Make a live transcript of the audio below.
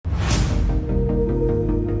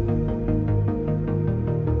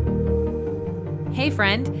Hey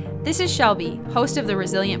friend, this is Shelby, host of the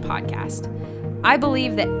Resilient Podcast. I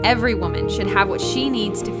believe that every woman should have what she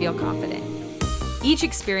needs to feel confident. Each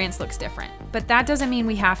experience looks different, but that doesn't mean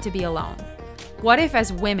we have to be alone. What if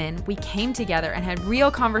as women, we came together and had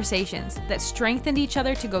real conversations that strengthened each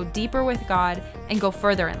other to go deeper with God and go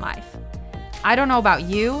further in life? I don't know about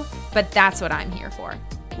you, but that's what I'm here for.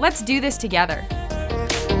 Let's do this together.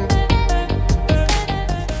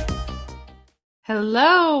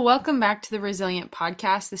 Hello, welcome back to the Resilient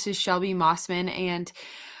Podcast. This is Shelby Mossman, and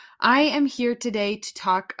I am here today to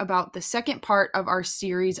talk about the second part of our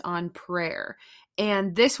series on prayer.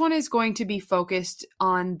 And this one is going to be focused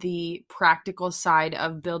on the practical side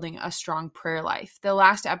of building a strong prayer life. The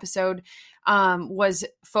last episode was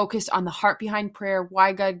focused on the heart behind prayer,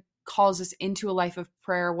 why God calls us into a life of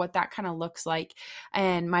prayer, what that kind of looks like.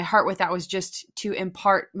 And my heart with that was just to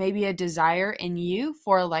impart maybe a desire in you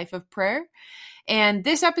for a life of prayer. And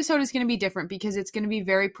this episode is going to be different because it's going to be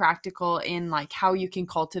very practical in like how you can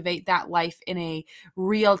cultivate that life in a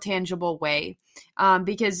real tangible way.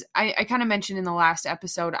 Because I kind of mentioned in the last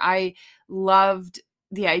episode, I loved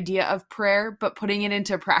the idea of prayer, but putting it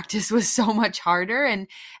into practice was so much harder. And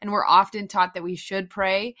we're often taught that we should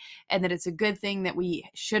pray and that it's a good thing, that we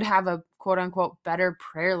should have a quote unquote better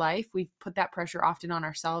prayer life. We put that pressure often on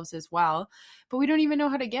ourselves as well, but we don't even know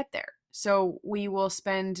how to get there. So we will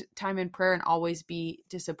spend time in prayer and always be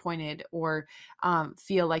disappointed or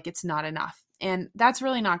feel like it's not enough. And that's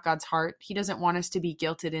really not God's heart. He doesn't want us to be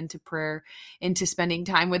guilted into prayer, into spending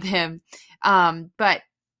time with Him. But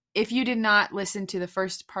if you did not listen to the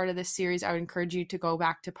first part of this series, I would encourage you to go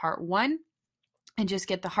back to part 1 and just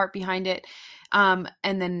get the heart behind it. And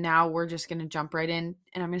then now we're just going to jump right in.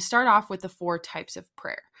 And I'm going to start off with the 4 types of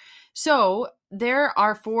prayer. So there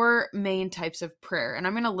are 4 main types of prayer, and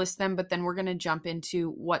I'm going to list them, but then we're going to jump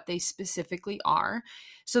into what they specifically are.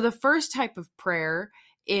 So the first type of prayer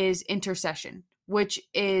is intercession, which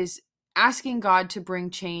is asking God to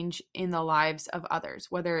bring change in the lives of others,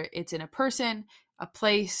 whether it's in a person, a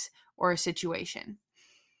place, or a situation.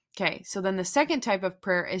 Okay, so then the second type of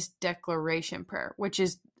prayer is declaration prayer, which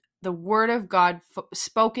is the word of God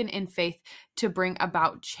spoken in faith to bring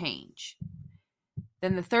about change.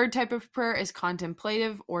 Then the third type of prayer is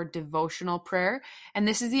contemplative or devotional prayer. And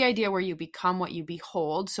this is the idea where you become what you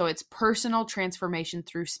behold. So it's personal transformation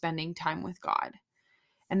through spending time with God.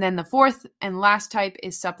 And then the fourth and last type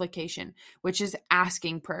is supplication, which is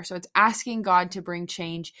asking prayer. So it's asking God to bring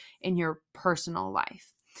change in your personal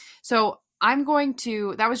life. So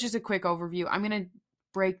that was just a quick overview. I'm going to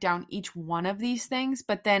break down each one of these things,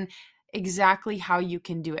 but then exactly how you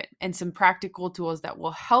can do it and some practical tools that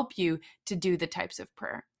will help you to do the types of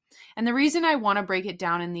prayer. And the reason I want to break it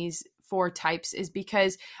down in these 4 types is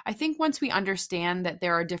because I think once we understand that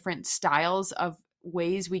there are different styles of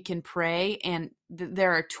ways we can pray and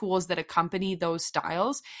there are tools that accompany those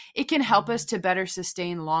styles, it can help us to better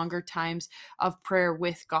sustain longer times of prayer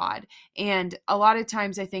with God. And a lot of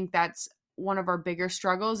times I think that's one of our bigger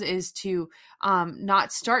struggles is to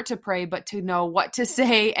not start to pray, but to know what to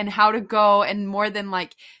say and how to go. And more than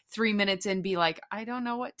like 3 minutes in, be like, I don't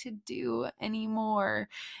know what to do anymore.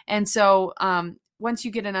 And so once you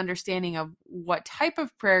get an understanding of what type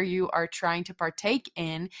of prayer you are trying to partake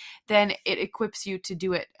in, then it equips you to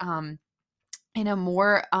do it in a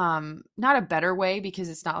more, not a better way, because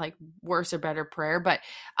it's not like worse or better prayer, but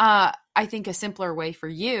I think a simpler way for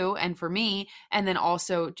you and for me, and then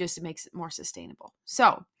also just makes it more sustainable.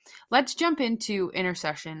 So let's jump into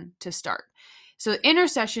intercession to start. So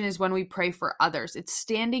intercession is when we pray for others. It's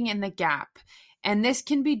standing in the gap, and this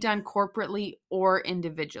can be done corporately or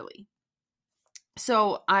individually.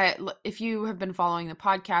 So if you have been following the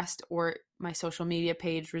podcast or my social media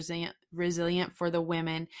page, Resilient for the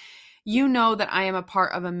Women, you know that I am a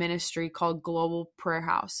part of a ministry called Global Prayer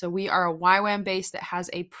House. So we are a YWAM base that has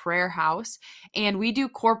a prayer house, and we do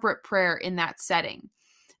corporate prayer in that setting.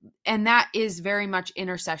 And that is very much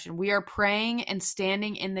intercession. We are praying and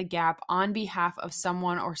standing in the gap on behalf of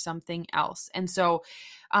someone or something else. And so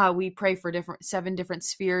we pray for 7 different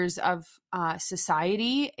spheres of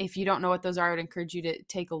society. If you don't know what those are, I would encourage you to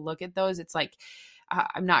take a look at those. It's like,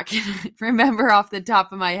 I'm not going to remember off the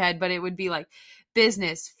top of my head, but it would be like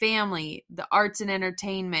business, family, the arts and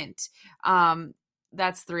entertainment.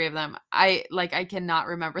 That's 3 of them. I cannot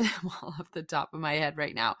remember them all off the top of my head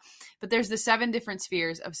right now, but there's the 7 different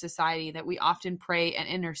spheres of society that we often pray and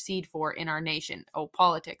intercede for in our nation. Oh,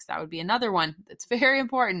 politics. That would be another one that's very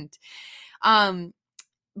important.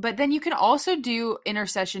 But then you can also do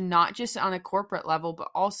intercession, not just on a corporate level, but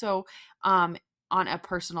also, on a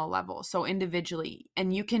personal level. So individually,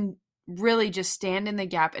 and you can really just stand in the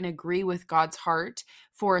gap and agree with God's heart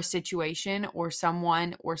for a situation or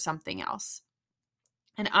someone or something else.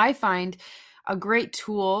 And I find a great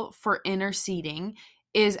tool for interceding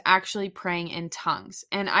is actually praying in tongues.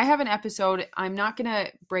 And I have an episode, I'm not going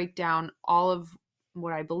to break down all of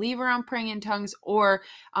what I believe around praying in tongues or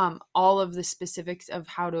all of the specifics of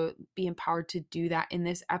how to be empowered to do that in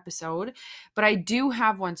this episode. But I do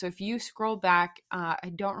have one. So if you scroll back,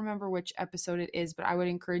 I don't remember which episode it is, but I would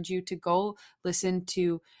encourage you to go listen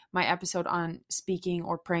to my episode on speaking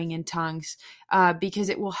or praying in tongues because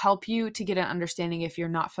it will help you to get an understanding if you're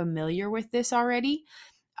not familiar with this already.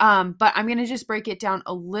 But I'm going to just break it down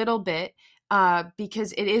a little bit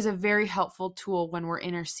because it is a very helpful tool when we're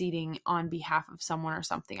interceding on behalf of someone or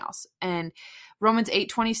something else. And Romans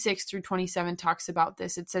 8:26 through 27 talks about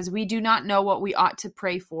this. It says, "We do not know what we ought to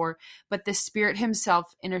pray for, but the Spirit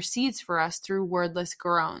himself intercedes for us through wordless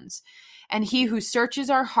groans. And he who searches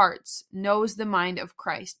our hearts knows the mind of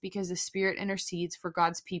Christ, because the Spirit intercedes for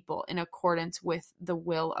God's people in accordance with the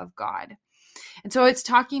will of God." And so it's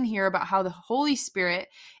talking here about how the Holy Spirit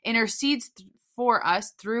intercedes for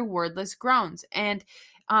us through wordless groans. And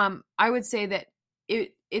I would say that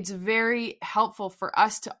it's very helpful for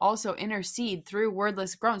us to also intercede through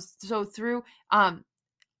wordless groans. So through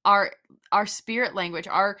our spirit language,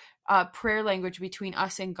 our prayer language between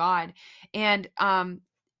us and God. And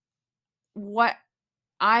what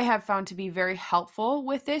I have found to be very helpful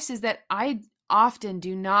with this is that I often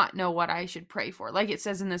do not know what I should pray for. Like it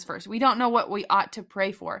says in this verse, we don't know what we ought to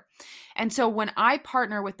pray for. And so when I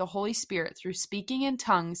partner with the Holy Spirit through speaking in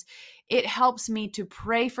tongues, it helps me to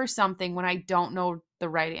pray for something when I don't know the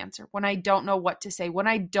right answer, when I don't know what to say, when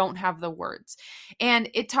I don't have the words. And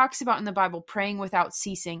it talks about in the Bible praying without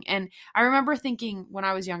ceasing. And I remember thinking when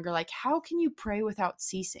I was younger, like, how can you pray without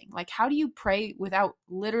ceasing? Like, how do you pray without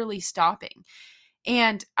literally stopping?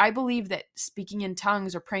 And I believe that speaking in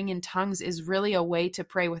tongues or praying in tongues is really a way to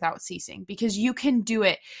pray without ceasing, because you can do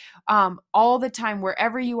it all the time,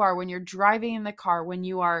 wherever you are, when you're driving in the car, when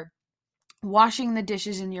you are washing the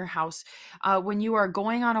dishes in your house, when you are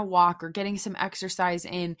going on a walk or getting some exercise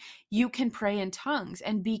in, you can pray in tongues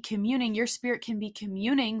and be communing. Your spirit can be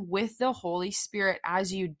communing with the Holy Spirit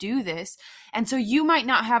as you do this. And so you might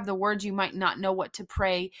not have the words, you might not know what to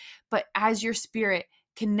pray, but as your spirit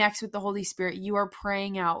connects with the Holy Spirit, you are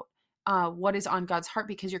praying out what is on God's heart,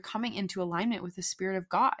 because you're coming into alignment with the Spirit of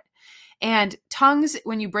God. And tongues,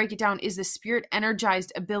 when you break it down, is the spirit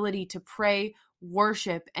energized ability to pray,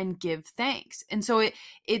 worship, and give thanks. And so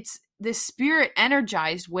it's the spirit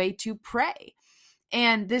energized way to pray.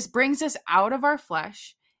 And this brings us out of our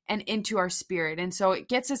flesh and into our spirit. And so it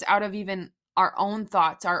gets us out of even our own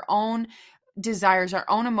thoughts, our own desires, our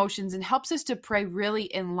own emotions, and helps us to pray really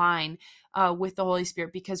in line with the Holy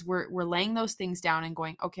Spirit, because we're laying those things down and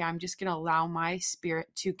going, okay, I'm just going to allow my spirit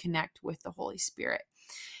to connect with the Holy Spirit.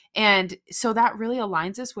 And so that really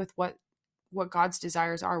aligns us with what God's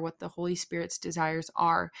desires are, what the Holy Spirit's desires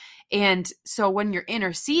are. And so when you're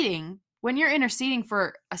interceding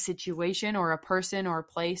for a situation or a person or a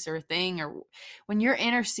place or a thing, or when you're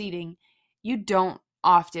interceding, you don't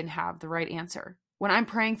often have the right answer. When I'm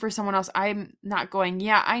praying for someone else, I'm not going,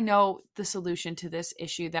 yeah, I know the solution to this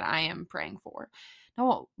issue that I am praying for.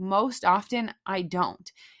 No, most often I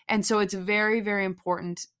don't. And so it's very, very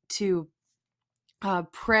important to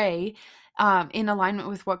pray in alignment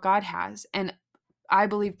with what God has. And I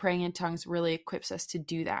believe praying in tongues really equips us to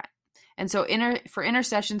do that. And so for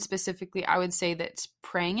intercession specifically, I would say that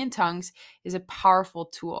praying in tongues is a powerful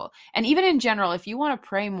tool. And even in general, if you want to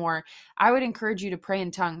pray more, I would encourage you to pray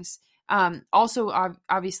in tongues. Also,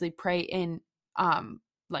 obviously, pray in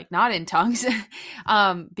not in tongues,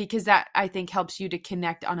 because that, I think, helps you to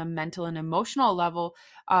connect on a mental and emotional level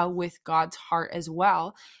with God's heart as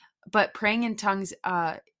well. But praying in tongues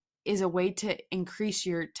is a way to increase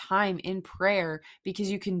your time in prayer,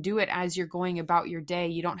 because you can do it as you're going about your day.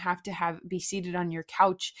 You don't have to be seated on your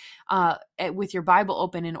couch with your Bible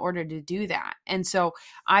open in order to do that. And so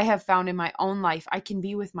I have found in my own life, I can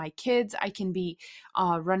be with my kids, I can be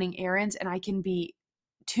running errands, and I can be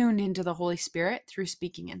tuned into the Holy Spirit through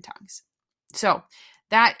speaking in tongues. So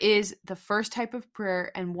that is the first type of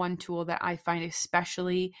prayer, and one tool that I find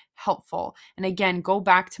especially helpful. And again, go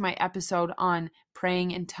back to my episode on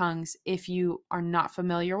praying in tongues if you are not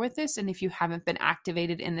familiar with this and if you haven't been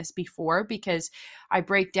activated in this before, because I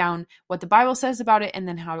break down what the Bible says about it and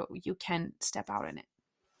then how you can step out in it.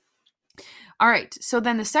 All right, so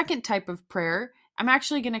then the second type of prayer, I'm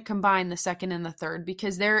actually going to combine the second and the third,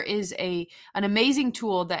 because there is an amazing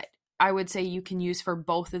tool that I would say you can use for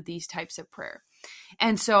both of these types of prayer.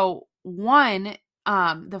 And so one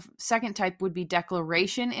The second type would be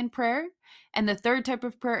declaration in prayer. And the third type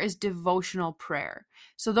of prayer is devotional prayer.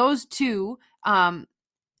 So those two,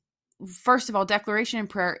 first of all, declaration in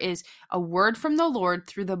prayer is a word from the Lord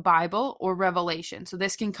through the Bible or revelation. So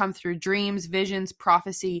this can come through dreams, visions,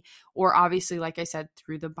 prophecy, or obviously, like I said,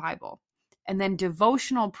 through the Bible. And then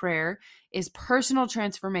devotional prayer is personal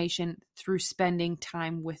transformation through spending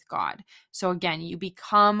time with God. So again, you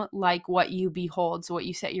become like what you behold. So what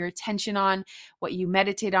you set your attention on, what you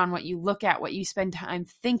meditate on, what you look at, what you spend time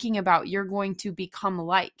thinking about, you're going to become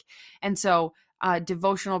like. And so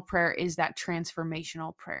devotional prayer is that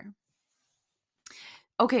transformational prayer.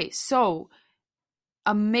 Okay, so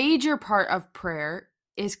a major part of prayer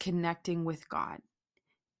is connecting with God.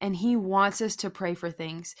 And he wants us to pray for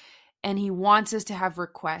things, and he wants us to have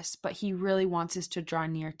requests, but he really wants us to draw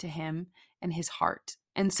near to him and his heart.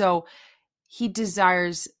 And so he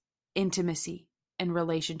desires intimacy and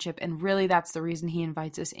relationship. And really, that's the reason he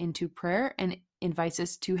invites us into prayer and invites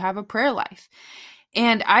us to have a prayer life.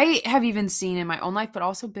 And I have even seen in my own life, but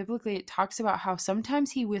also biblically, it talks about how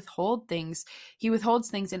sometimes he withholds things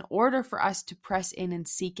in order for us to press in and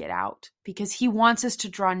seek it out, because he wants us to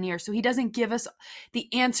draw near. So he doesn't give us the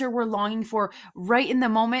answer we're longing for right in the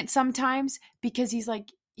moment sometimes, because he's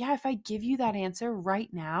like, yeah, if I give you that answer right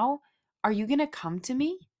now, are you going to come to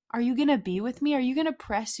me? Are you going to be with me? Are you going to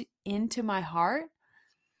press into my heart?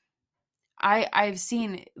 I've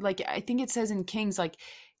seen, like, I think it says in Kings, like,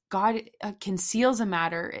 God conceals a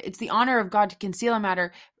matter. It's the honor of God to conceal a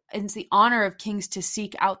matter. And it's the honor of kings to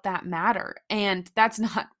seek out that matter. And that's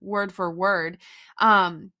not word for word.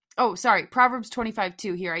 Proverbs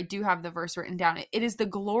 25:2 here. I do have the verse written down. It is the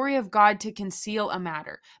glory of God to conceal a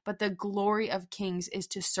matter, but the glory of kings is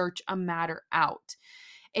to search a matter out.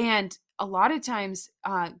 And a lot of times,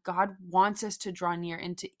 God wants us to draw near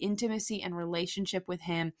into intimacy and relationship with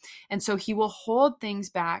him. And so he will hold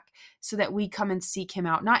things back so that we come and seek him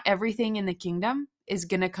out. Not everything in the kingdom is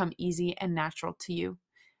going to come easy and natural to you.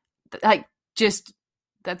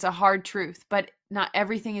 That's a hard truth, but not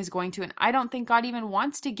everything is going to. And I don't think God even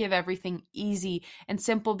wants to give everything easy and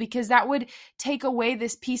simple, because that would take away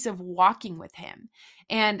this piece of walking with him.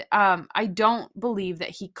 And I don't believe that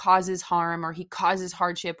he causes harm or he causes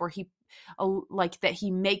hardship or that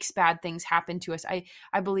he makes bad things happen to us.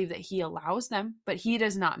 I believe that he allows them, but he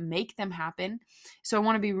does not make them happen. So I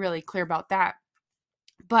want to be really clear about that.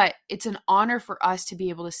 But it's an honor for us to be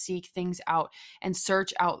able to seek things out and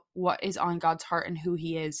search out what is on God's heart and who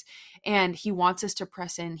he is. And he wants us to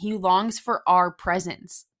press in. He longs for our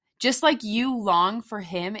presence. Just like you long for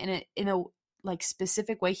him in a like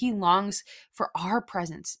specific way, he longs for our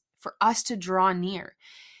presence, for us to draw near.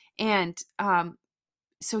 And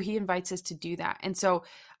so he invites us to do that. And so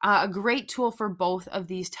a great tool for both of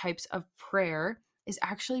these types of prayer is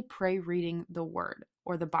actually pray reading the word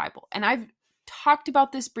or the Bible. And I've talked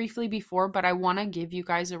about this briefly before, but I want to give you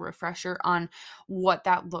guys a refresher on what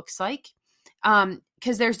that looks like.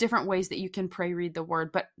 Because there's different ways that you can pray read the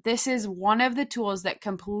word, but this is one of the tools that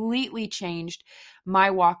completely changed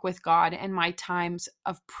my walk with God and my times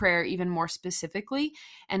of prayer, even more specifically,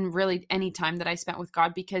 and really any time that I spent with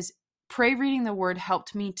God, because pray reading the word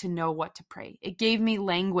helped me to know what to pray. It gave me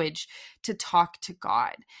language to talk to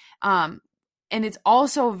God. And it's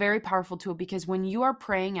also a very powerful tool, because when you are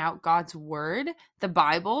praying out God's word, the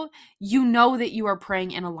Bible, you know that you are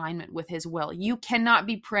praying in alignment with his will. You cannot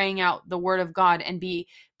be praying out the word of God and be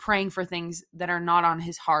praying for things that are not on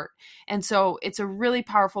his heart. And so it's a really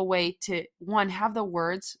powerful way to, one, have the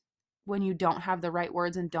words when you don't have the right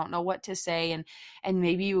words and don't know what to say. And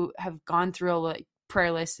maybe you have gone through a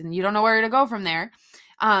prayer list and you don't know where to go from there.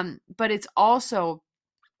 But it's also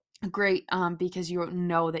great because you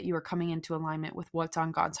know that you are coming into alignment with what's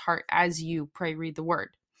on God's heart as you pray read the word.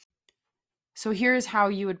 So here's how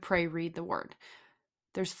you would pray read the word.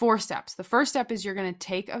 There's 4 steps. The first step is you're going to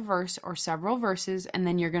take a verse or several verses, and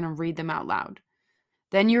then you're going to read them out loud.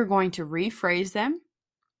 Then you're going to rephrase them,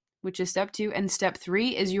 which is step 2. And step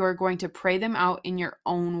 3 is you are going to pray them out in your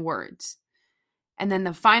own words. And then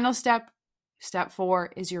the final step, step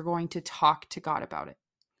 4, is you're going to talk to God about it.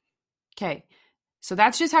 Okay. So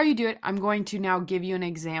that's just how you do it. I'm going to now give you an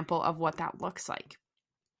example of what that looks like.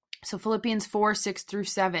 So Philippians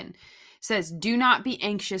 4:6-7 says, "Do not be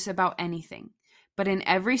anxious about anything, but in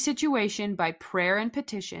every situation, by prayer and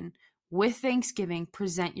petition, with thanksgiving,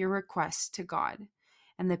 present your requests to God.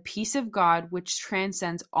 And the peace of God, which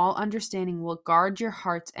transcends all understanding, will guard your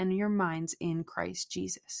hearts and your minds in Christ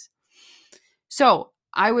Jesus." So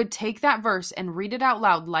I would take that verse and read it out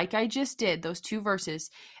loud like I just did, those 2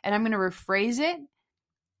 verses, and I'm going to rephrase it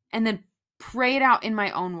and then pray it out in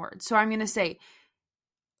my own words. So I'm going to say,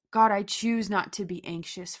 God, I choose not to be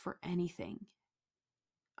anxious for anything.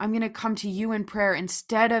 I'm going to come to you in prayer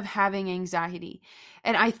instead of having anxiety.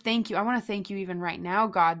 And I thank you. I want to thank you even right now,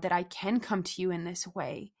 God, that I can come to you in this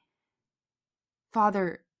way.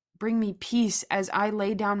 Father, bring me peace as I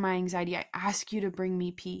lay down my anxiety. I ask you to bring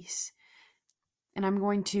me peace. And I'm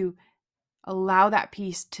going to allow that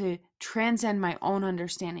peace to transcend my own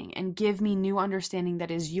understanding and give me new understanding that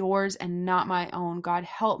is yours and not my own. God,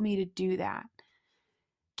 help me to do that.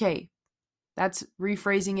 Okay, that's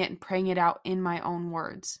rephrasing it and praying it out in my own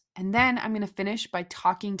words. And then I'm going to finish by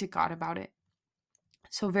talking to God about it.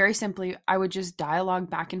 So very simply, I would just dialogue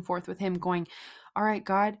back and forth with him going, all right,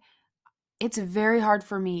 God, it's very hard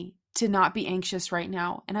for me to not be anxious right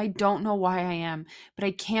now. And I don't know why I am, but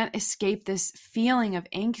I can't escape this feeling of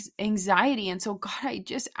anxiety. And so, God, I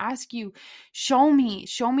just ask you, show me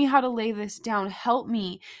how to lay this down. Help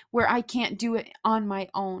me where I can't do it on my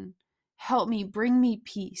own. Help me, bring me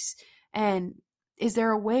peace. And is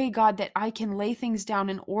there a way, God, that I can lay things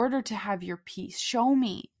down in order to have your peace? Show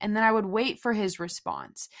me. And then I would wait for his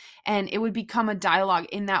response. And it would become a dialogue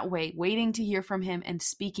in that way, waiting to hear from him and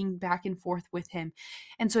speaking back and forth with him.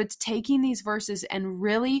 And so it's taking these verses and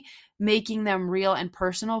really making them real and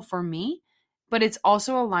personal for me, but it's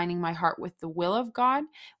also aligning my heart with the will of God,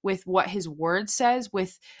 with what his word says,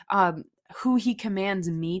 with who he commands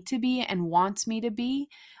me to be and wants me to be.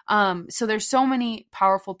 So there's so many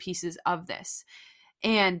powerful pieces of this.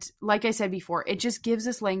 And like I said before, it just gives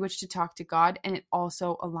us language to talk to God, and it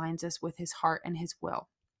also aligns us with his heart and his will.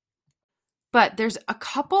 But there's a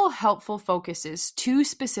couple helpful focuses, 2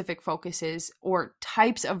 specific focuses or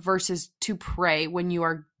types of verses to pray when you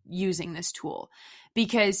are using this tool,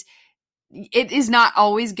 because it is not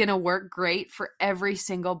always going to work great for every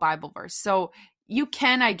single Bible verse. So you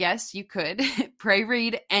could pray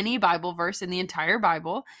read any Bible verse in the entire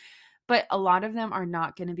Bible, but a lot of them are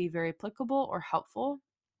not going to be very applicable or helpful.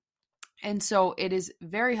 And so it is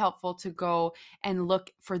very helpful to go and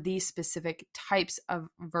look for these specific types of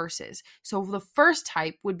verses. So the first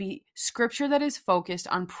type would be scripture that is focused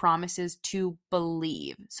on promises to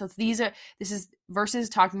believe. So this is verses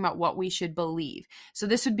talking about what we should believe. So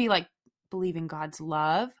this would be like believe in God's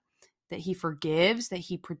love, that he forgives, that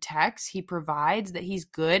he protects, he provides, that he's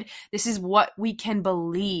good. This is what we can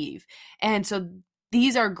believe. And so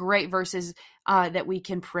these are great verses that we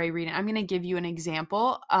can pray read. I'm going to give you an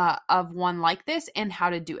example of one like this and how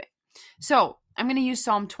to do it. So I'm going to use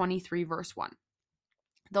Psalm 23, verse 1.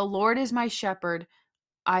 The Lord is my shepherd.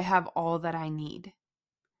 I have all that I need.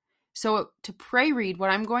 So to pray read,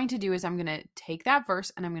 what I'm going to do is I'm going to take that verse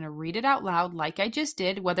and I'm going to read it out loud like I just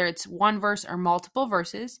did, whether it's one verse or multiple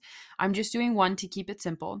verses. I'm just doing one to keep it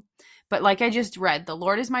simple. But like I just read, the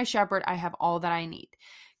Lord is my shepherd. I have all that I need.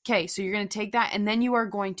 Okay, so you're going to take that and then you are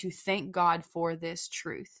going to thank God for this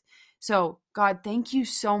truth. So, God, thank you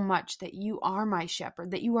so much that you are my shepherd,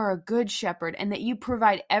 that you are a good shepherd, and that you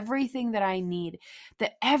provide everything that I need,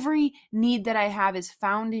 that every need that I have is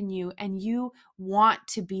found in you, and you want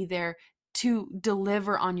to be there to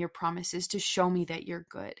deliver on your promises, to show me that you're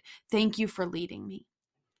good. Thank you for leading me.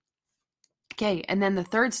 Okay, and then the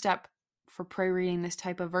third step for prayer reading this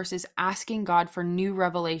type of verse is asking God for new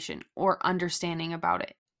revelation or understanding about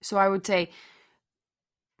it. So I would say,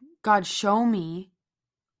 God, show me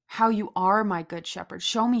how you are my good shepherd.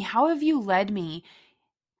 Show me, how have you led me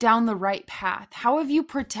down the right path? How have you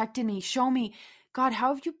protected me? Show me, God,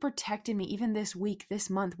 how have you protected me even this week, this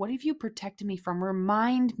month? What have you protected me from?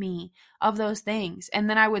 Remind me of those things. And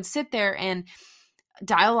then I would sit there and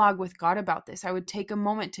dialogue with God about this. I would take a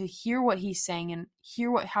moment to hear what he's saying and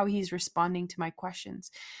hear how he's responding to my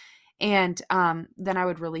questions. And then I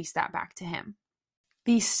would release that back to him.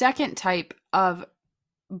 The second type of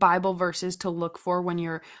Bible verses to look for when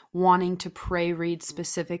you're wanting to pray read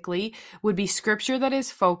specifically would be scripture that is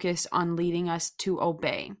focused on leading us to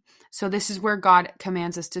obey. So this is where God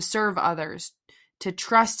commands us to serve others, to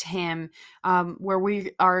trust him, where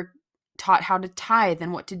we are taught how to tithe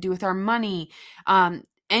and what to do with our money.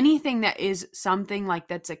 Anything that is something like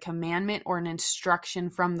that's a commandment or an instruction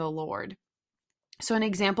from the Lord. So an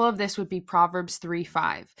example of this would be Proverbs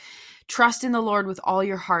 3:5. Trust in the Lord with all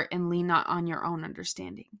your heart and lean not on your own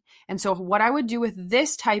understanding. And so what I would do with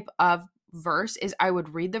this type of verse is I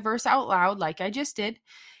would read the verse out loud like I just did,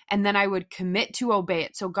 and then I would commit to obey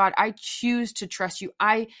it. So God, I choose to trust you.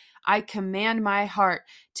 I command my heart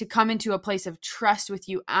to come into a place of trust with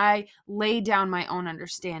you. I lay down my own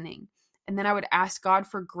understanding. And then I would ask God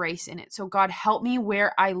for grace in it. So God, help me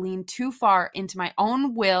where I lean too far into my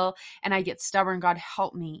own will and I get stubborn. God,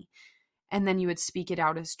 help me. And then you would speak it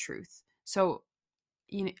out as truth. So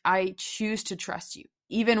I choose to trust you,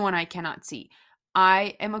 even when I cannot see.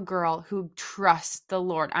 I am a girl who trusts the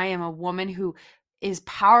Lord. I am a woman who is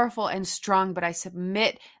powerful and strong, but I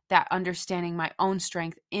submit that understanding my own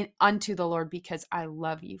strength unto the Lord because I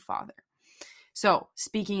love you, Father. So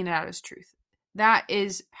speaking it out as truth. That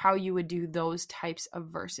is how you would do those types of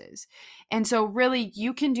verses. And so really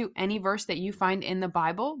you can do any verse that you find in the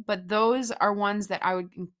Bible, but those are ones that I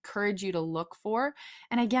would encourage you to look for.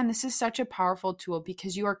 And again, this is such a powerful tool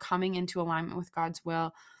because you are coming into alignment with God's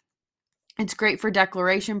will. It's great for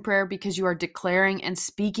declaration prayer because you are declaring and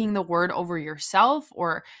speaking the word over yourself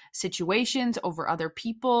or situations, over other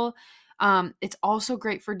people. It's also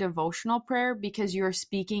great for devotional prayer because you're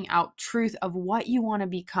speaking out truth of what you want to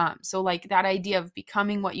become. So like that idea of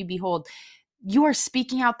becoming what you behold, you are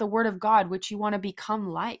speaking out the word of God, which you want to become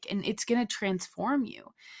like, and it's going to transform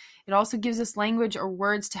you. It also gives us language or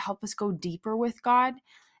words to help us go deeper with God.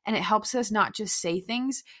 And it helps us not just say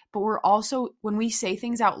things, but we're also, when we say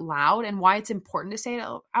things out loud, and why it's important to say it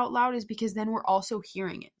out loud is because then we're also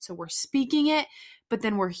hearing it. So we're speaking it, but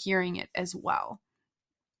then we're hearing it as well.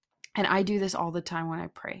 And I do this all the time when I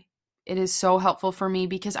pray. It is so helpful for me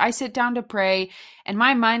because I sit down to pray and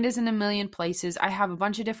my mind is in a million places. I have a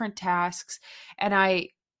bunch of different tasks and I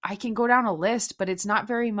can go down a list, but it's not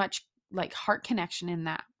very much like heart connection in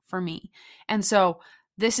that for me. And so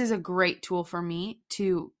this is a great tool for me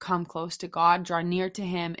to come close to God, draw near to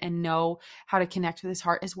him, and know how to connect with his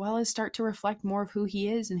heart, as well as start to reflect more of who he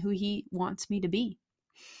is and who he wants me to be.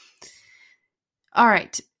 All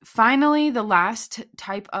right. Finally, the last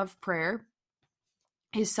type of prayer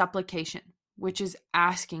is supplication, which is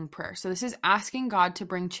asking prayer. So this is asking God to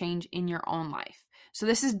bring change in your own life. So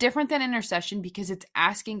this is different than intercession because it's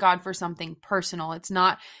asking God for something personal. It's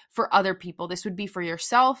not for other people. This would be for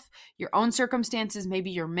yourself, your own circumstances, maybe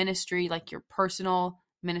your ministry, like your personal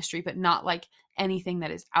ministry, but not like anything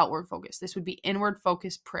that is outward focused. This would be inward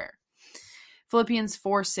focused prayer. Philippians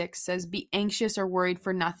 4:6 says, be anxious or worried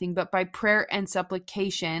for nothing, but by prayer and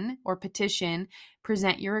supplication or petition,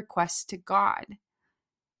 present your requests to God.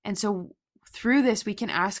 And so through this, we can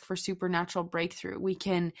ask for supernatural breakthrough. We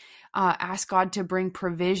can ask God to bring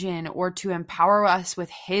provision or to empower us with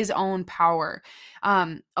his own power.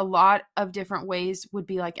 A lot of different ways would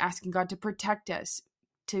be like asking God to protect us,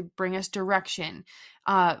 to bring us direction,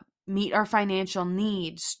 meet our financial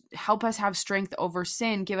needs, help us have strength over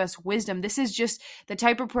sin, give us wisdom. This is just the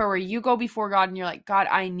type of prayer where you go before God and you're like, God,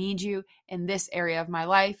 I need you in this area of my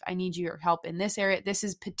life. I need your help in this area. This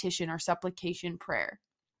is petition or supplication prayer.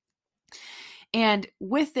 And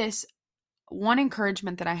with this, one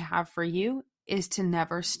encouragement that I have for you is to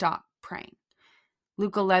never stop praying.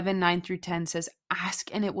 Luke 11:9-10 says, ask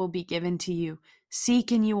and it will be given to you.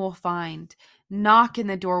 Seek and you will find. Knock and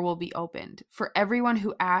the door will be opened. For everyone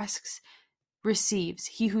who asks receives.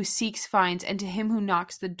 He who seeks finds. And to him who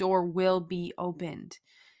knocks, the door will be opened.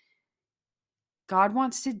 God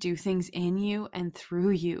wants to do things in you and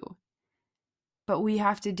through you. But we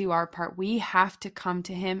have to do our part. We have to come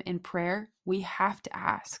to him in prayer. We have to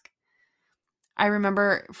ask. I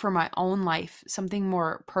remember for my own life, something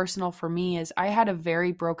more personal for me is I had a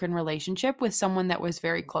very broken relationship with someone that was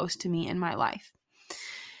very close to me in my life.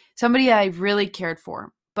 Somebody I really cared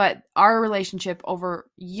for, but our relationship over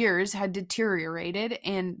years had deteriorated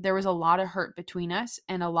and there was a lot of hurt between us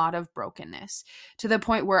and a lot of brokenness to the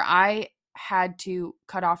point where I had to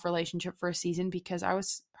cut off relationship for a season because I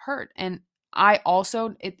was hurt. And I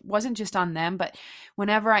also, it wasn't just on them, but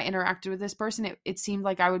whenever I interacted with this person, it seemed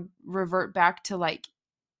like I would revert back to like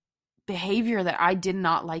behavior that I did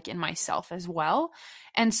not like in myself as well.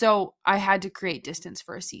 And so I had to create distance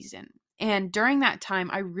for a season. And during that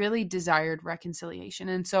time, I really desired reconciliation.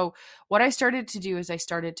 And so what I started to do is I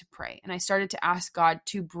started to pray and I started to ask God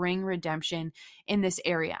to bring redemption in this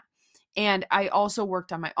area. And I also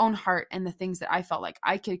worked on my own heart and the things that I felt like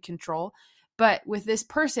I could control. But with this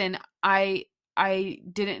person, I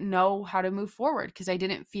didn't know how to move forward because I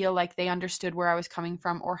didn't feel like they understood where I was coming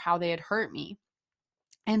from or how they had hurt me.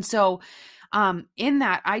 And so in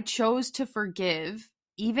that, I chose to forgive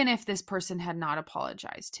even if this person had not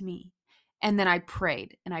apologized to me. And then I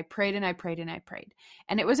prayed and I prayed and I prayed and I prayed.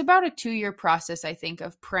 And it was about a 2-year process, I think,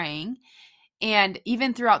 of praying. And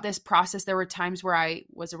even throughout this process, there were times where I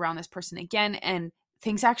was around this person again and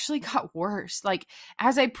things actually got worse. Like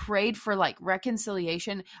as I prayed for like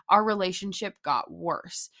reconciliation, our relationship got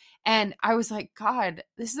worse. And I was like, God,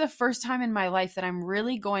 this is the first time in my life that I'm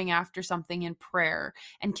really going after something in prayer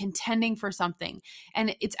and contending for something.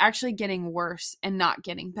 And it's actually getting worse and not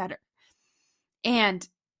getting better. And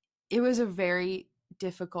it was a very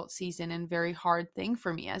difficult season and very hard thing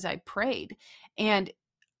for me as I prayed. And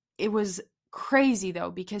it was crazy though,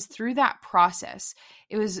 because through that process,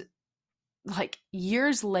 it was like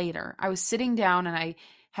years later, I was sitting down and I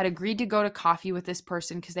had agreed to go to coffee with this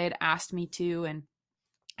person because they had asked me to, and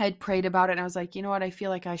I had prayed about it, and I was like, you know what, I feel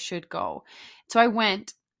like I should go. So I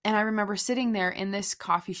went, and I remember sitting there in this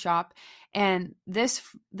coffee shop, and this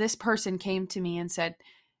person came to me and said,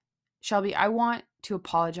 Shelby, I want to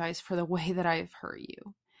apologize for the way that I have hurt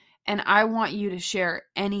you. And I want you to share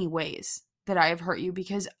any ways that I have hurt you,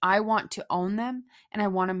 because I want to own them and I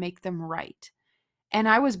want to make them right. And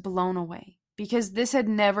I was blown away because this had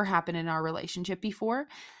never happened in our relationship before.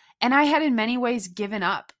 And I had in many ways given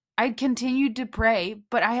up. I'd continued to pray,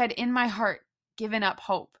 but I had in my heart given up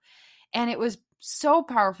hope. And it was so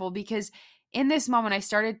powerful because in this moment I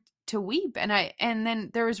started to weep, and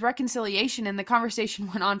then there was reconciliation, and the conversation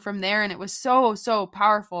went on from there, and it was so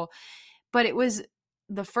powerful. But it was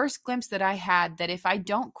the first glimpse that I had that if I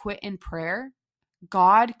don't quit in prayer,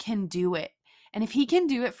 God can do it. And if he can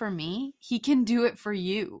do it for me, he can do it for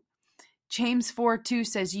you. James 4:2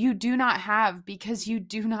 says, you do not have because you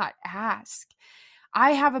do not ask.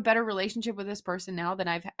 I have a better relationship with this person now than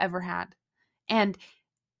I've ever had. And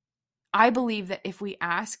I believe that if we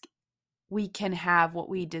ask, we can have what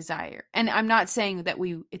we desire. And I'm not saying that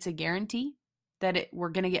it's a guarantee that we're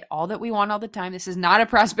going to get all that we want all the time. This is not a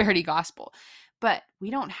prosperity gospel. But we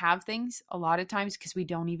don't have things a lot of times because we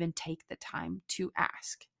don't even take the time to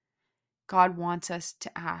ask. God wants us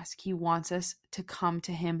to ask. He wants us to come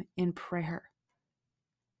to him in prayer.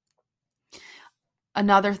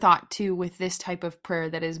 Another thought too with this type of prayer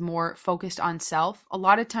that is more focused on self, a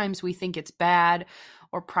lot of times we think it's bad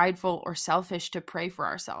or prideful or selfish to pray for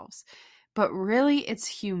ourselves, but really it's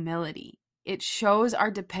humility. It shows our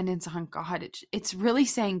dependence on God. It's really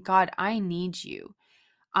saying, God, I need you.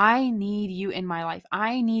 I need you in my life.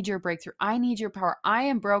 I need your breakthrough. I need your power. I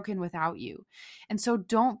am broken without you. And so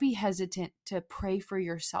don't be hesitant to pray for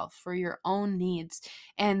yourself, for your own needs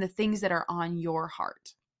and the things that are on your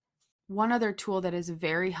heart. One other tool that is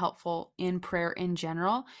very helpful in prayer in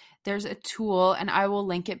general, there's a tool, and I will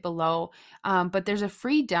link it below, but there's a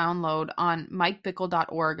free download on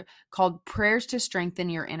mikebickle.org called Prayers to Strengthen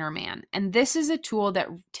Your Inner Man. And this is a tool that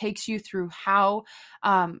takes you through how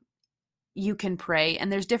you can pray.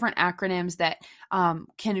 And there's different acronyms that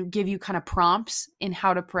can give you kind of prompts in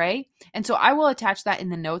how to pray. And so I will attach that in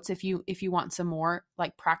the notes if you want some more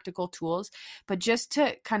like practical tools. But just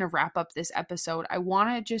to kind of wrap up this episode, I want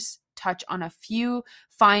to just touch on a few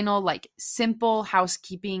final like simple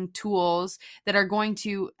housekeeping tools that are going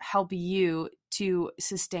to help you to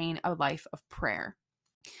sustain a life of prayer.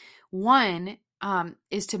 One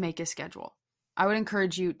is to make a schedule. I would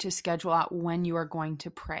encourage you to schedule out when you are going to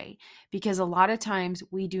pray, because a lot of times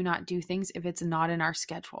we do not do things if it's not in our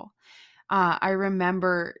schedule. I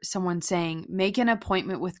remember someone saying, make an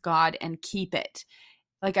appointment with God and keep it.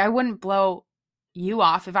 Like, I wouldn't blow you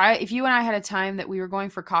off. If you and I had a time that we were going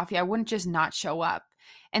for coffee, I wouldn't just not show up.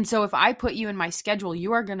 And so if I put you in my schedule,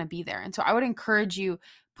 you are going to be there. And so I would encourage you,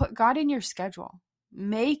 put God in your schedule.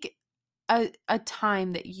 Make a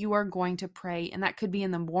time that you are going to pray. And that could be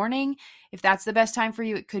in the morning. If that's the best time for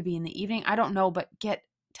you, it could be in the evening. I don't know, but get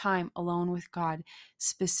time alone with God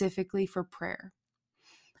specifically for prayer.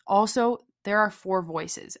 Also, there are 4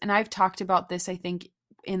 voices. And I've talked about this, I think,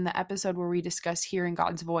 in the episode where we discuss hearing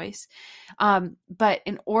God's voice. But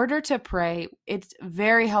in order to pray, it's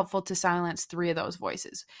very helpful to silence 3 of those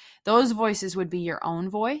voices. Those voices would be your own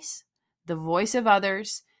voice, the voice of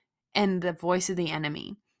others, and the voice of the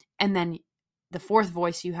enemy. And then the 4th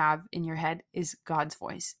voice you have in your head is God's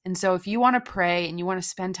voice. And so if you want to pray and you want to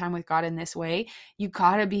spend time with God in this way, you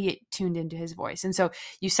got to be tuned into his voice. And so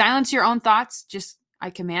you silence your own thoughts.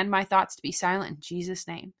 I command my thoughts to be silent in Jesus'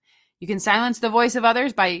 name. You can silence the voice of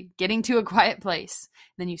others by getting to a quiet place.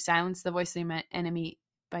 Then you silence the voice of the enemy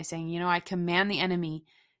by saying, I command the enemy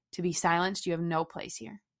to be silenced. You have no place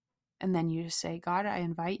here. And then you just say, God, I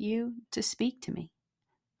invite you to speak to me.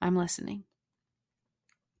 I'm listening.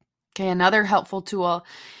 Okay, another helpful tool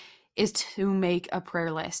is to make a prayer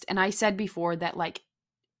list. And I said before that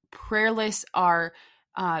prayer lists are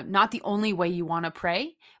not the only way you want to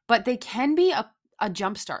pray, but they can be a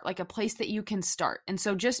jump start, like a place that you can start. And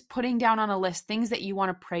so just putting down on a list things that you want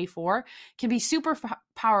to pray for can be super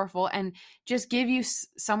powerful and just give you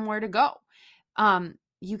somewhere to go.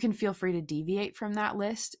 You can feel free to deviate from that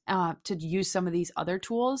list to use some of these other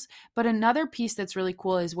tools. But another piece that's really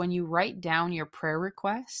cool is when you write down your prayer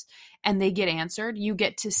requests and they get answered, you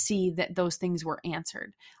get to see that those things were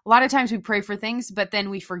answered. A lot of times we pray for things, but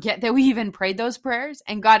then we forget that we even prayed those prayers,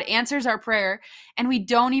 and God answers our prayer and we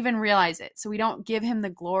don't even realize it. So we don't give him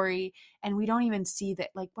the glory and we don't even see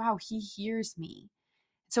that, wow, he hears me.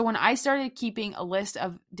 So when I started keeping a list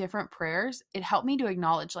of different prayers, it helped me to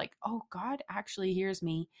acknowledge like, oh, God actually hears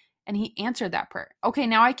me and he answered that prayer. Okay,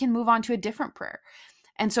 now I can move on to a different prayer.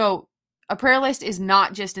 And so a prayer list is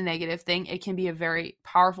not just a negative thing. It can be a very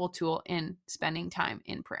powerful tool in spending time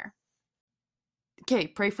in prayer. Okay,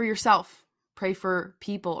 pray for yourself. Pray for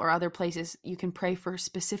people or other places. You can pray for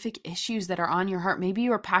specific issues that are on your heart. Maybe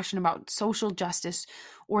you are passionate about social justice,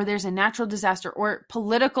 or there's a natural disaster or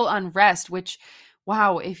political unrest, which,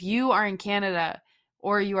 wow, if you are in Canada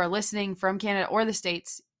or you are listening from Canada or the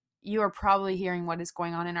States, you are probably hearing what is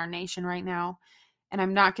going on in our nation right now. And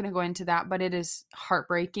I'm not going to go into that, but it is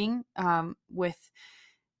heartbreaking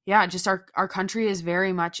just our country is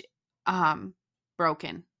very much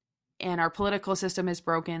broken. And our political system is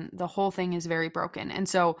broken. The whole thing is very broken. And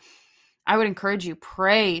so I would encourage you,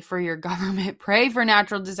 pray for your government, pray for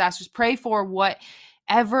natural disasters, pray for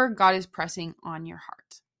whatever God is pressing on your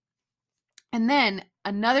heart. And then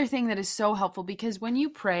another thing that is so helpful, because when you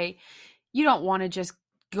pray, you don't want to just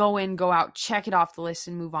go in, go out, check it off the list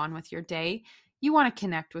and move on with your day. You want to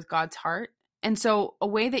connect with God's heart. And so a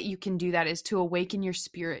way that you can do that is to awaken your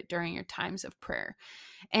spirit during your times of prayer.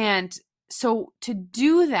 And so to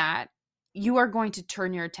do that, you are going to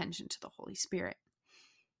turn your attention to the Holy Spirit.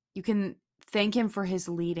 You can thank him for his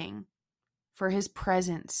leading, for his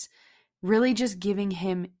presence, really just giving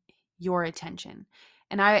him your attention.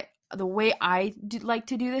 And the way I like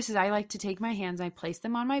to do this is I like to take my hands, I place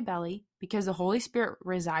them on my belly because the Holy Spirit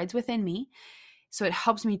resides within me. So it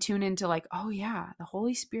helps me tune into like, oh yeah, the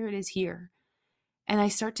Holy Spirit is here. And I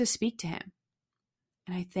start to speak to him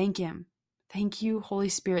and I thank him. Thank you, Holy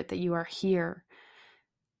Spirit, that you are here,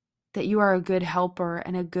 that you are a good helper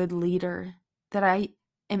and a good leader, that I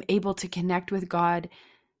am able to connect with God,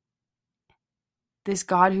 this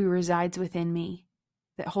God who resides within me,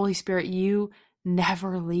 that Holy Spirit, you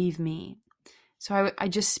never leave me. So I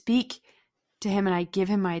just speak to him and I give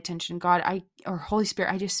him my attention. Holy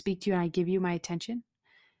Spirit, I just speak to you and I give you my attention.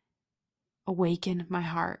 Awaken my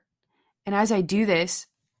heart. And as I do this,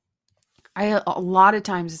 a lot of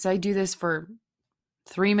times as I do this for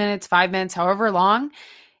 3 minutes, 5 minutes, however long,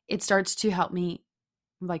 it starts to help me,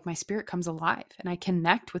 like my spirit comes alive and I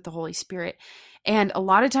connect with the Holy Spirit. And a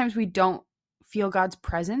lot of times we don't feel God's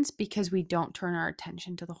presence because we don't turn our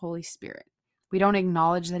attention to the Holy Spirit. We don't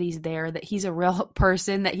acknowledge that he's there, that he's a real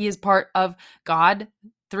person, that he is part of God,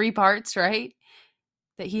 3 parts, right?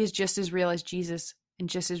 That he is just as real as Jesus and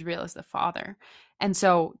just as real as the Father. And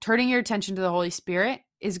so turning your attention to the Holy Spirit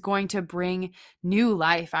is going to bring new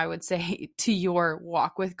life, I would say, to your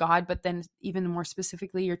walk with God, but then even more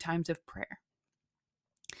specifically, your times of prayer.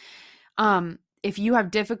 If you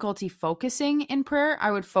have difficulty focusing in prayer,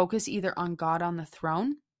 I would focus either on God on the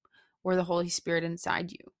throne or the Holy Spirit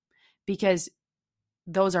inside you, because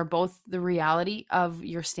those are both the reality of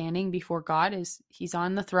your standing before God. Is he's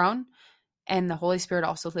on the throne and the Holy Spirit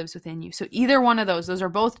also lives within you. So either one of those are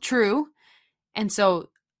both true. And so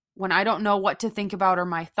when I don't know what to think about or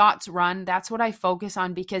my thoughts run, that's what I focus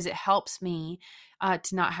on because it helps me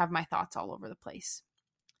to not have my thoughts all over the place.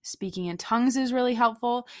 Speaking in tongues is really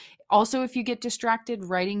helpful. Also, if you get distracted,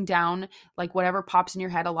 writing down like whatever pops in your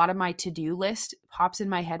head. A lot of my to-do list pops in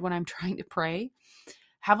my head when I'm trying to pray.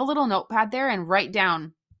 Have a little notepad there and write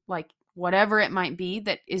down like whatever it might be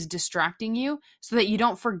that is distracting you so that you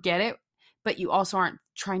don't forget it, but you also aren't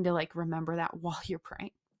trying to like remember that while you're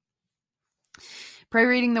praying. Pray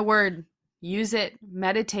reading the word. Use it.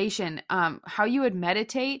 Meditation. How you would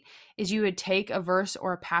meditate is you would take a verse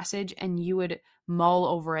or a passage and you would mull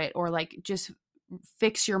over it or like just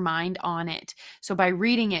fix your mind on it. So by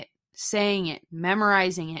reading it, saying it,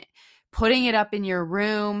 memorizing it, putting it up in your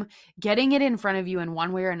room, getting it in front of you in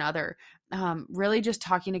one way or another, really just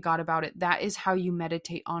talking to God about it. That is how you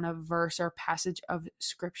meditate on a verse or passage of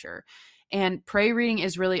scripture. And pray reading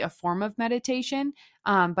is really a form of meditation.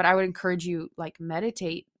 But I would encourage you like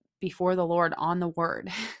meditate before the Lord on the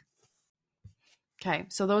word. Okay.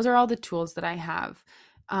 So those are all the tools that I have.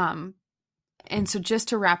 And so just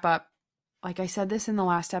to wrap up, like I said this in the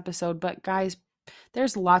last episode, but guys,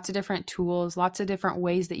 there's lots of different tools, lots of different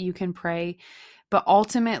ways that you can pray. But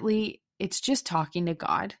ultimately, it's just talking to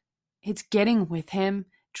God. It's getting with him,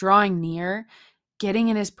 drawing near, getting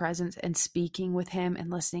in his presence and speaking with him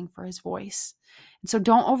and listening for his voice. And so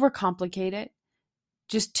don't overcomplicate it.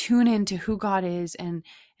 Just tune into who God is and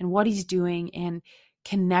what he's doing and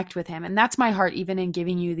connect with him. And that's my heart, even in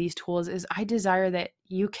giving you these tools, is I desire that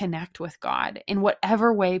you connect with God in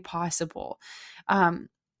whatever way possible,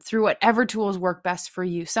 through whatever tools work best for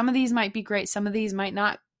you. Some of these might be great. Some of these might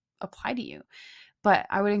not apply to you. But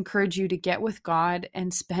I would encourage you to get with God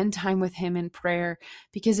and spend time with him in prayer,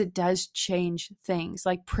 because it does change things.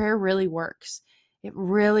 Like, prayer really works. It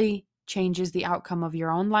really changes the outcome of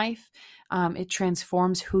your own life. It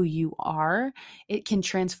transforms who you are. It can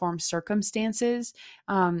transform circumstances.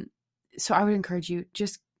 So I would encourage you,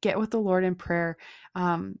 just get with the Lord in prayer,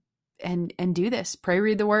 and do this. Pray,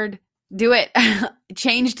 read the word, do it. It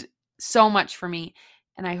changed so much for me,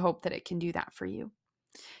 and I hope that it can do that for you.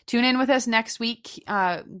 Tune in with us next week.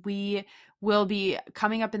 We will be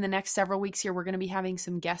coming up in the next several weeks here. We're going to be having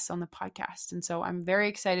some guests on the podcast. And so I'm very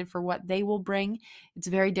excited for what they will bring. It's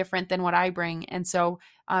very different than what I bring. And so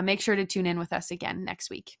make sure to tune in with us again next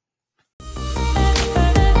week.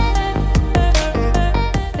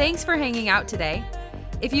 Thanks for hanging out today.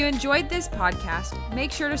 If you enjoyed this podcast,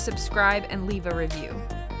 make sure to subscribe and leave a review.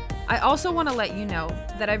 I also want to let you know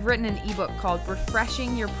that I've written an ebook called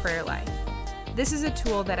Refreshing Your Prayer Life. This is a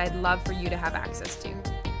tool that I'd love for you to have access to.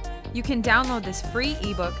 You can download this free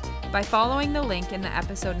ebook by following the link in the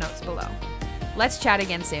episode notes below. Let's chat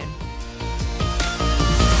again soon.